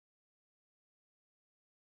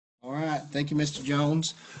All right. Thank you, Mr.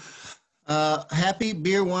 Jones. Happy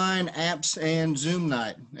beer, wine, apps, and Zoom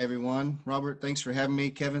night, everyone. Robert, thanks for having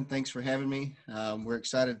me. Kevin, thanks for having me. We're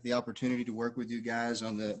excited at the opportunity to work with you guys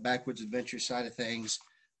on the Backwoods Adventure side of things,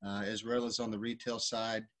 as well as on the retail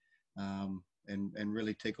side, and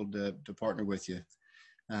really tickled to partner with you.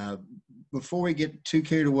 Uh, Before we get too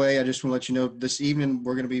carried away, I just want to let you know this evening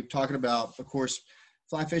we're going to be talking about, of course,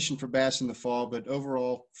 fly fishing for bass in the fall, but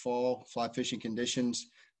overall fall fly fishing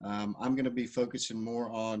conditions. I'm going to be focusing more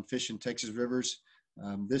on fishing Texas rivers.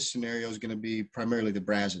 This scenario is going to be primarily the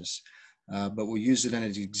BWAZs, but we'll use it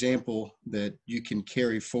as an example that you can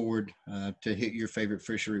carry forward to hit your favorite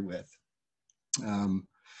fishery with. Um,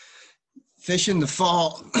 Fish in the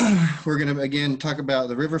fall, we're going to again talk about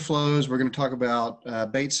the river flows. We're going to talk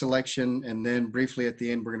about bait selection, and then briefly at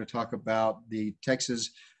the end, we're going to talk about the Texas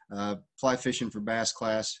fly fishing for bass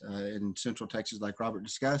class in Central Texas, like Robert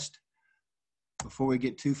discussed. Before we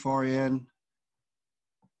get too far in,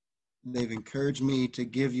 they've encouraged me to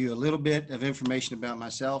give you a little bit of information about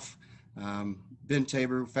myself. Ben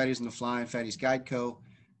Tabor, Fatties on the Fly, and Fatties Guide Co.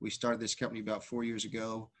 We started this company about 4 years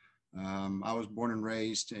ago. I was born and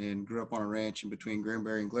raised and grew up on a ranch in between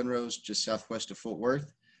Granbury and Glen Rose, just southwest of Fort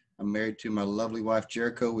Worth. I'm married to my lovely wife,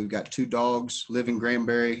 Jericho. We've got 2 dogs, live in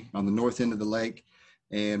Granbury on the north end of the lake,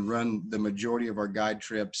 and run the majority of our guide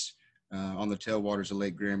trips on the tailwaters of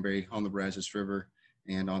Lake Granbury, on the Brazos River,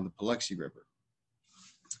 and on the Paluxy River.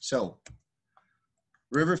 So,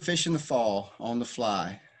 river fish in the fall on the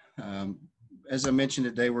fly. As I mentioned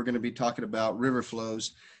today, we're going to be talking about river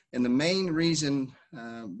flows. And the main reason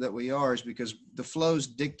that we are is because the flows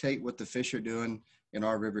dictate what the fish are doing in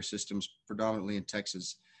our river systems, predominantly in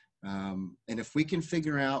Texas. And if we can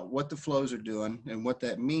figure out what the flows are doing and what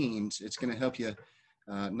that means, it's going to help you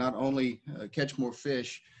not only catch more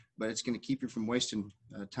fish, but it's going to keep you from wasting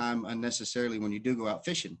time unnecessarily when you do go out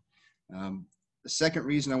fishing. The second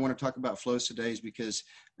reason I want to talk about flows today is because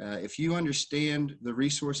if you understand the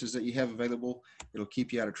resources that you have available, it'll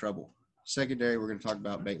keep you out of trouble. Secondary, we're going to talk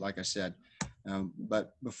about bait, like I said.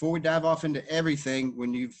 But before we dive off into everything,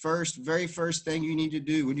 when you very first thing you need to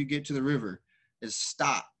do when you get to the river is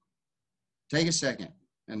stop. Take a second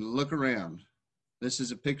and look around. This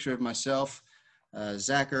is a picture of myself,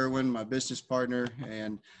 Zach Irwin, my business partner,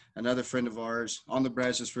 and another friend of ours on the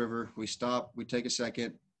Brazos River. We stop, we take a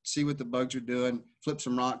second, see what the bugs are doing, flip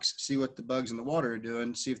some rocks, see what the bugs in the water are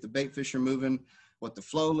doing, see if the bait fish are moving, what the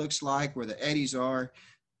flow looks like, where the eddies are.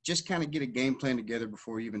 Just kind of get a game plan together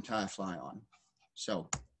before you even tie a fly on. So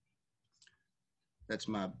that's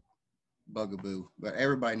my bugaboo, but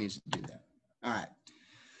everybody needs to do that. All right.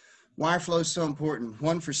 Wire flow is so important.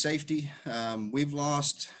 One, for safety. We've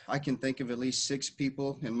lost, I can think of at least 6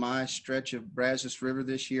 people in my stretch of Brazos River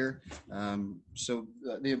this year. So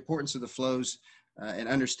the importance of the flows and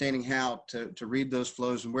understanding how to read those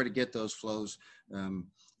flows and where to get those flows,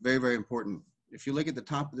 very, very important. If you look at the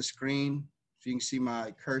top of the screen, if you can see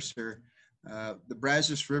my cursor, the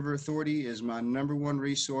Brazos River Authority is my #1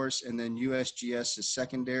 resource, and then USGS is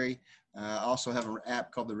secondary. I also have an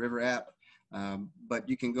app called the River app, but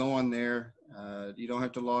you can go on there. You don't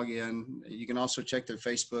have to log in. You can also check their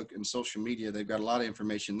Facebook and social media. They've got a lot of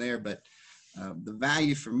information there, but the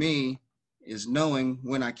value for me is knowing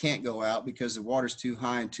when I can't go out because the water's too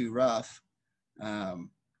high and too rough.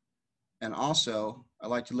 And also, I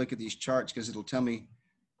like to look at these charts because it'll tell me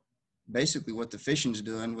basically what the fishing's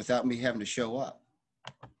doing without me having to show up.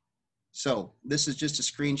 So this is just a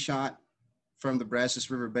screenshot from the Brazos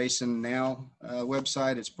River Basin Now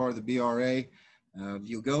website. It's part of the BRA.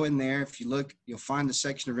 You'll go in there. If you look, you'll find the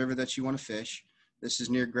section of river that you want to fish. This is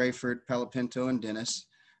near Grayford, Palo Pinto, and Dennis.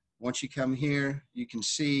 Once you come here, you can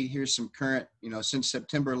see here's some current, since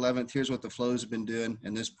September 11th, here's what the flows have been doing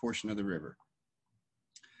in this portion of the river.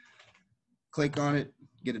 Click on it,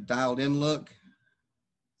 get a dialed in look.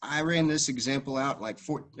 I ran this example out like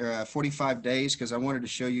 45 days because I wanted to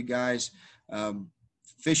show you guys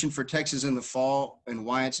fishing for Texas in the fall and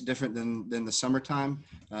why it's different than the summertime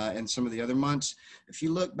and some of the other months. If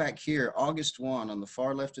you look back here, August 1 on the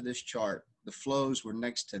far left of this chart, the flows were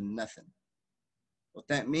next to nothing. What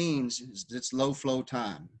that means is it's low flow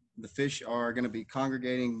time. The fish are going to be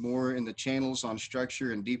congregating more in the channels on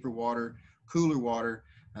structure and deeper water, cooler water.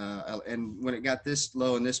 And when it got this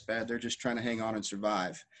low and this bad, they're just trying to hang on and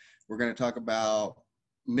survive. We're going to talk about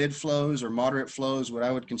mid flows or moderate flows, what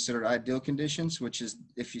I would consider ideal conditions, which is,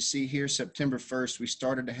 if you see here, September 1st, we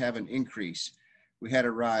started to have an increase. We had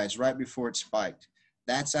a rise right before it spiked.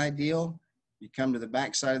 That's ideal. You come to the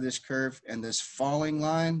back side of this curve and this falling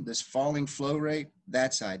line, this falling flow rate,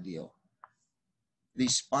 that's ideal.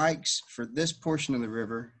 These spikes for this portion of the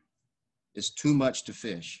river is too much to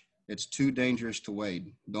fish. It's too dangerous to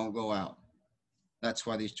wade. Don't go out. That's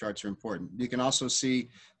why these charts are important. You can also see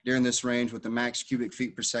during this range what the max cubic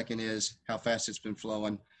feet per second is, how fast it's been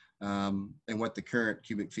flowing, and what the current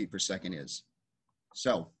cubic feet per second is.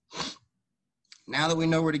 So now that we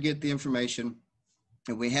know where to get the information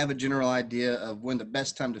and we have a general idea of when the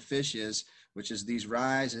best time to fish is, which is these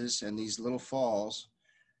rises and these little falls,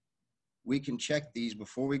 we can check these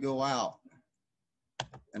before we go out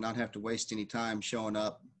and not have to waste any time showing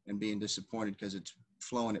up and being disappointed because it's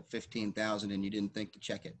flowing at 15,000 and you didn't think to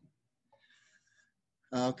check it.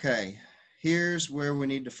 Okay, here's where we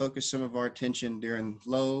need to focus some of our attention during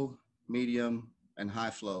low, medium, and high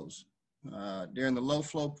flows. During the low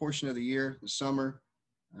flow portion of the year, the summer,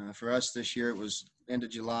 for us this year, it was end of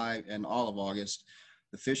July and all of August.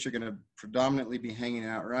 The fish are going to predominantly be hanging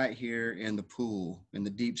out right here in the pool, in the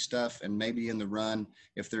deep stuff, and maybe in the run.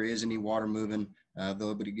 If there is any water moving, they'll be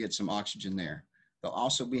able to get some oxygen there. They'll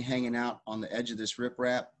also be hanging out on the edge of this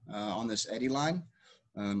riprap on this eddy line.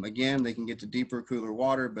 Again, they can get to deeper, cooler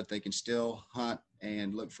water, but they can still hunt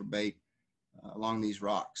and look for bait along these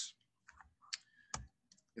rocks.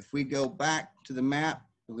 If we go back to the map,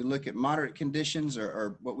 and we look at moderate conditions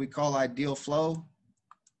or what we call ideal flow,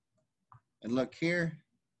 and look here,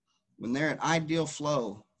 when they're at ideal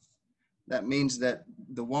flow, that means that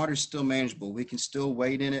the water's still manageable. We can still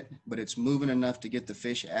wade in it, but it's moving enough to get the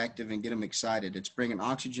fish active and get them excited. It's bringing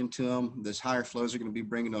oxygen to them. This higher flows are going to be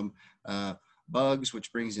bringing them bugs,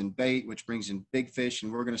 which brings in bait, which brings in big fish,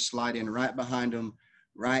 and we're going to slide in right behind them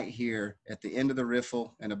right here at the end of the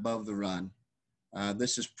riffle and above the run.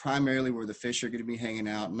 This is primarily where the fish are going to be hanging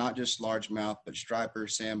out, not just largemouth, but striper,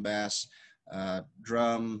 sand bass,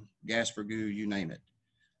 drum, gaspergoo, you name it.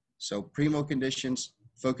 So primo conditions,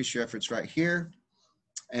 focus your efforts right here.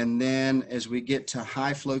 And then as we get to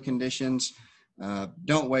high flow conditions,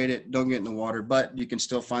 don't wade it, don't get in the water, but you can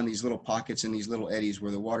still find these little pockets and these little eddies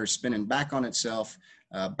where the water's spinning back on itself,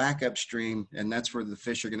 back upstream, and that's where the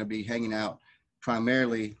fish are going to be hanging out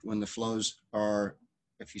primarily when the flows are,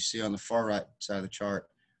 if you see on the far right side of the chart,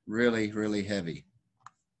 really, really heavy.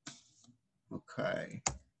 Okay,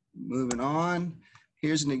 moving on.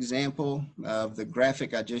 Here's an example of the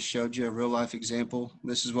graphic I just showed you, a real life example.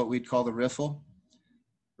 This is what we'd call the riffle.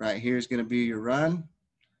 Right here is going to be your run.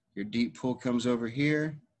 Your deep pool comes over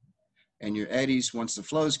here, and your eddies, once the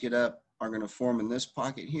flows get up, are going to form in this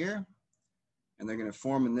pocket here, and they're going to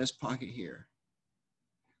form in this pocket here.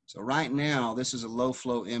 So right now, this is a low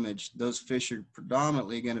flow image. Those fish are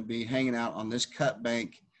predominantly going to be hanging out on this cut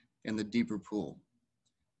bank in the deeper pool.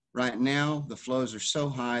 Right now, the flows are so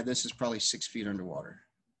high, this is probably 6 feet underwater,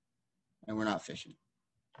 and we're not fishing.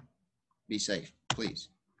 Be safe, please.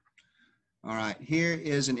 All right, here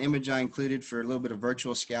is an image I included for a little bit of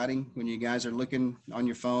virtual scouting. When you guys are looking on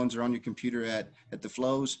your phones or on your computer at the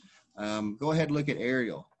flows, go ahead and look at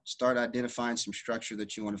aerial. Start identifying some structure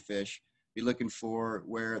that you want to fish. Be looking for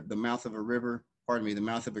where the mouth of a river, the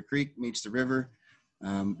mouth of a creek meets the river.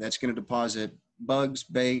 That's going to deposit bugs,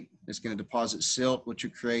 bait. It's going to deposit silt, which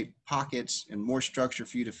will create pockets and more structure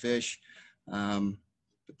for you to fish.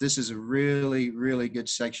 But this is a really, really good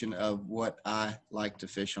section of what I like to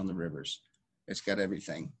fish on the rivers. It's got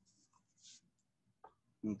everything.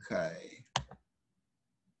 Okay.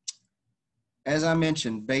 As I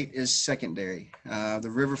mentioned, bait is secondary. The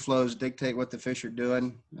river flows dictate what the fish are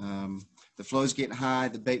doing. The flows get high,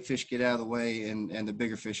 the bait fish get out of the way, and the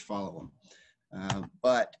bigger fish follow them.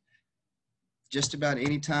 But just about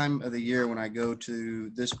any time of the year when I go to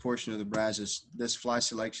this portion of the BWAZ, this fly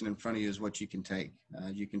selection in front of you is what you can take.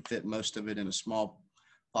 You can fit most of it in a small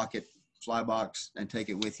pocket fly box and take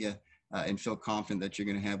it with you and feel confident that you're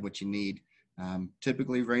going to have what you need.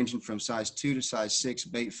 Typically ranging from size 2 to size 6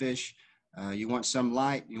 bait fish. You want some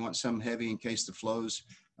light, you want some heavy in case the flows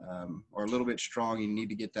are a little bit strong. You need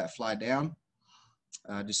to get that fly down.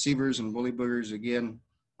 Deceivers and woolly boogers, again,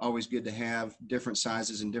 always good to have, different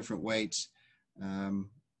sizes and different weights.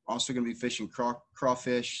 Also going to be fishing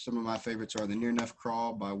crawfish. Some of my favorites are the Near Enough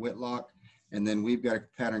Crawl by Whitlock. And then we've got a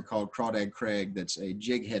pattern called Crawdad Craig that's a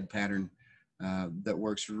jig head pattern that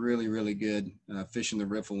works really, really good fishing the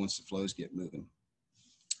riffle once the flows get moving.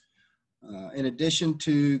 In addition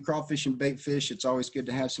to crawfish and bait fish, it's always good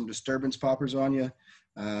to have some disturbance poppers on you.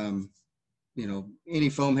 You know, any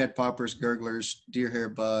foam head poppers, gurglers, deer hair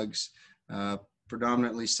bugs,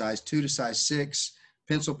 predominantly size 2 to size 6.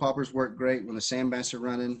 Pencil poppers work great when the sand bass are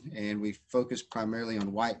running, and we focus primarily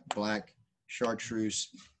on white, black, chartreuse,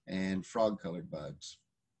 and frog-colored bugs.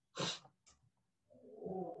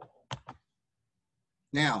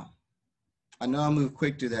 Now, I know I move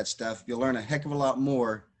quick through that stuff. You'll learn a heck of a lot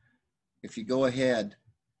more if you go ahead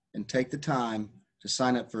and take the time to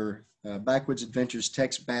sign up for Backwoods Adventures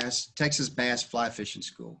Texas Bass Fly Fishing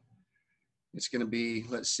School. It's going to be,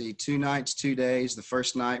 let's see, 2 nights, 2 days. The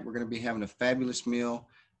first night, we're going to be having a fabulous meal.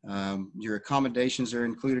 Your accommodations are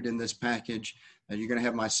included in this package. You're going to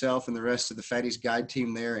have myself and the rest of the Fatties guide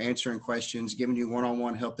team there answering questions, giving you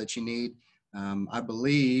one-on-one help that you need. I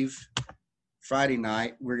believe Friday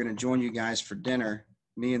night, we're going to join you guys for dinner,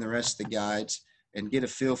 me and the rest of the guides, and get a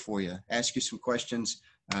feel for you, ask you some questions,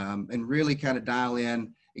 and really kind of dial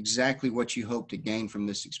in exactly what you hope to gain from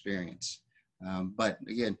this experience. But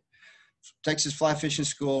again, Texas Fly Fishing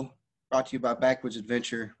School, brought to you by Backwoods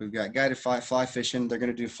Adventure. We've got guided fly fishing. They're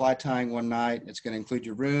going to do fly tying one night. It's going to include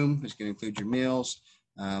your room. It's going to include your meals.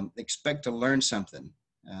 Expect to learn something.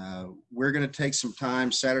 We're going to take some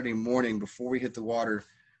time Saturday morning before we hit the water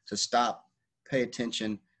to stop, pay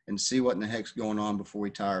attention, and see what in the heck's going on before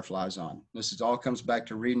we tie our flies on. This all comes back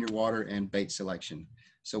to reading your water and bait selection.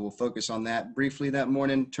 So we'll focus on that briefly that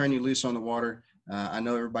morning, turn you loose on the water. I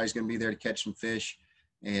know everybody's going to be there to catch some fish,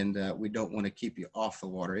 and we don't want to keep you off the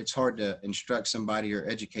water. It's hard to instruct somebody or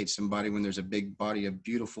educate somebody when there's a big body of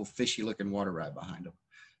beautiful fishy looking water right behind them.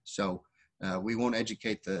 So we won't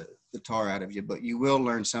educate the tar out of you, but you will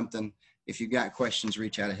learn something. If you've got questions,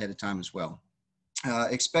 reach out ahead of time as well.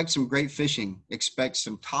 Expect some great fishing. Expect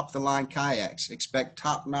some top-of-the-line kayaks. Expect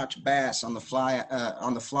top-notch bass on the fly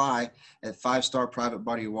at 5-star private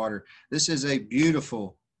body of water. This is a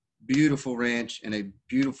beautiful, beautiful ranch and a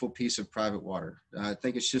beautiful piece of private water. I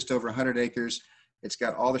think it's just over 100 acres. It's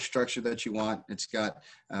got all the structure that you want. It's got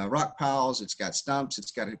rock piles. It's got stumps.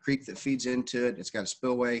 It's got a creek that feeds into it. It's got a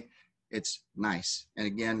spillway. It's nice. And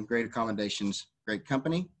again, great accommodations, great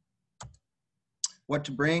company. What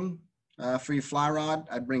to bring? For your fly rod,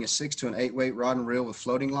 I'd bring a 6 to an 8 weight rod and reel with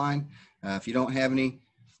floating line. If you don't have any,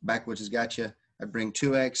 Backwoods has got you. I'd bring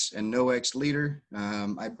 2X and no X leader.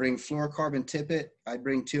 I'd bring fluorocarbon tippet. I'd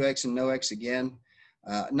bring 2X and no X again.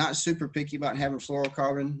 Not super picky about having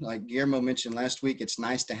fluorocarbon. Like Guillermo mentioned last week, it's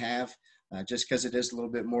nice to have just because it is a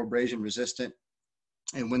little bit more abrasion resistant.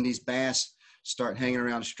 And when these bass start hanging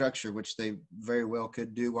around structure, which they very well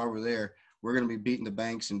could do while we're there, we're going to be beating the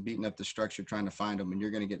banks and beating up the structure trying to find them, and you're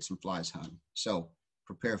going to get some flies hung. So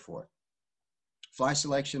prepare for it. Fly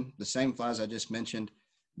selection, the same flies I just mentioned,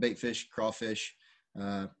 bait fish, crawfish,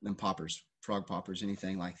 and poppers, frog poppers,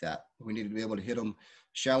 anything like that. We need to be able to hit them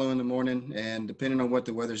shallow in the morning, and depending on what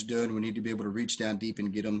the weather's doing, we need to be able to reach down deep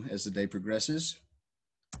and get them as the day progresses.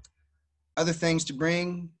 Other things to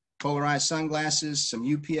bring: polarized sunglasses, some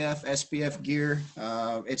UPF, SPF gear.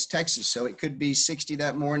 It's Texas, so it could be 60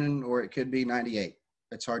 that morning or it could be 98.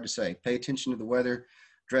 It's hard to say. Pay attention to the weather,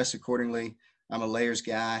 dress accordingly. I'm a layers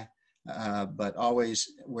guy, but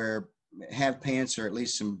always have pants, or at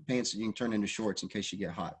least some pants that you can turn into shorts in case you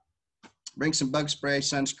get hot. Bring some bug spray,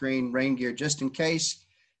 sunscreen, rain gear, just in case.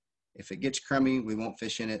 If it gets crummy, we won't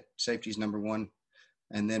fish in it. Safety is number one.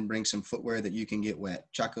 And then bring some footwear that you can get wet.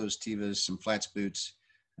 Chacos, Tevas, some flats boots.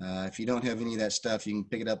 If you don't have any of that stuff, you can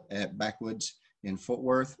pick it up at Backwoods in Fort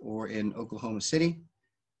Worth or in Oklahoma City.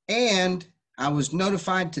 And I was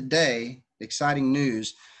notified today, exciting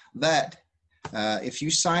news, that if you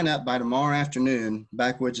sign up by tomorrow afternoon,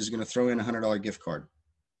 Backwoods is going to throw in a $100 gift card.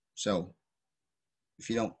 So if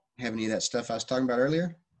you don't have any of that stuff I was talking about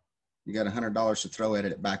earlier, you got $100 to throw at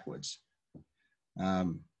it at Backwoods.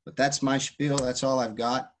 But that's my spiel. That's all I've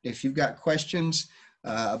got. If you've got questions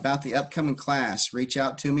about the upcoming class, reach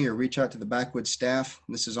out to me or reach out to the Backwoods staff.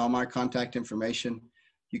 This is all my contact information.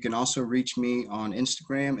 You can also reach me on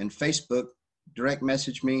Instagram and Facebook. Direct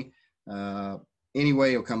message me. Any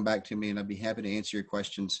way you'll come back to me, and I'd be happy to answer your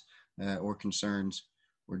questions or concerns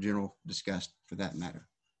or general disgust for that matter.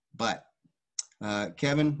 But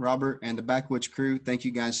Kevin, Robert, and the Backwoods crew, thank you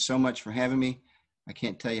guys so much for having me. I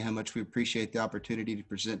can't tell you how much we appreciate the opportunity to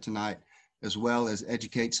present tonight, as well as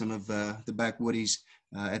educate some of the Backwoodies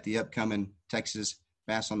at the upcoming Texas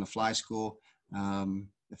Bass on the Fly School.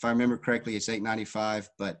 If I remember correctly, it's $8.95,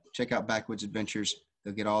 but check out Backwoods Adventures.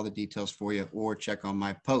 They'll get all the details for you, or check on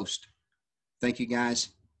my post. Thank you, guys.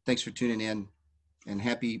 Thanks for tuning in, and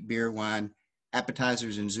happy beer, wine,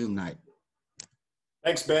 appetizers, and Zoom night.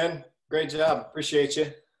 Thanks, Ben. Great job. Appreciate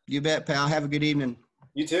you. You bet, pal. Have a good evening.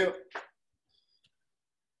 You too.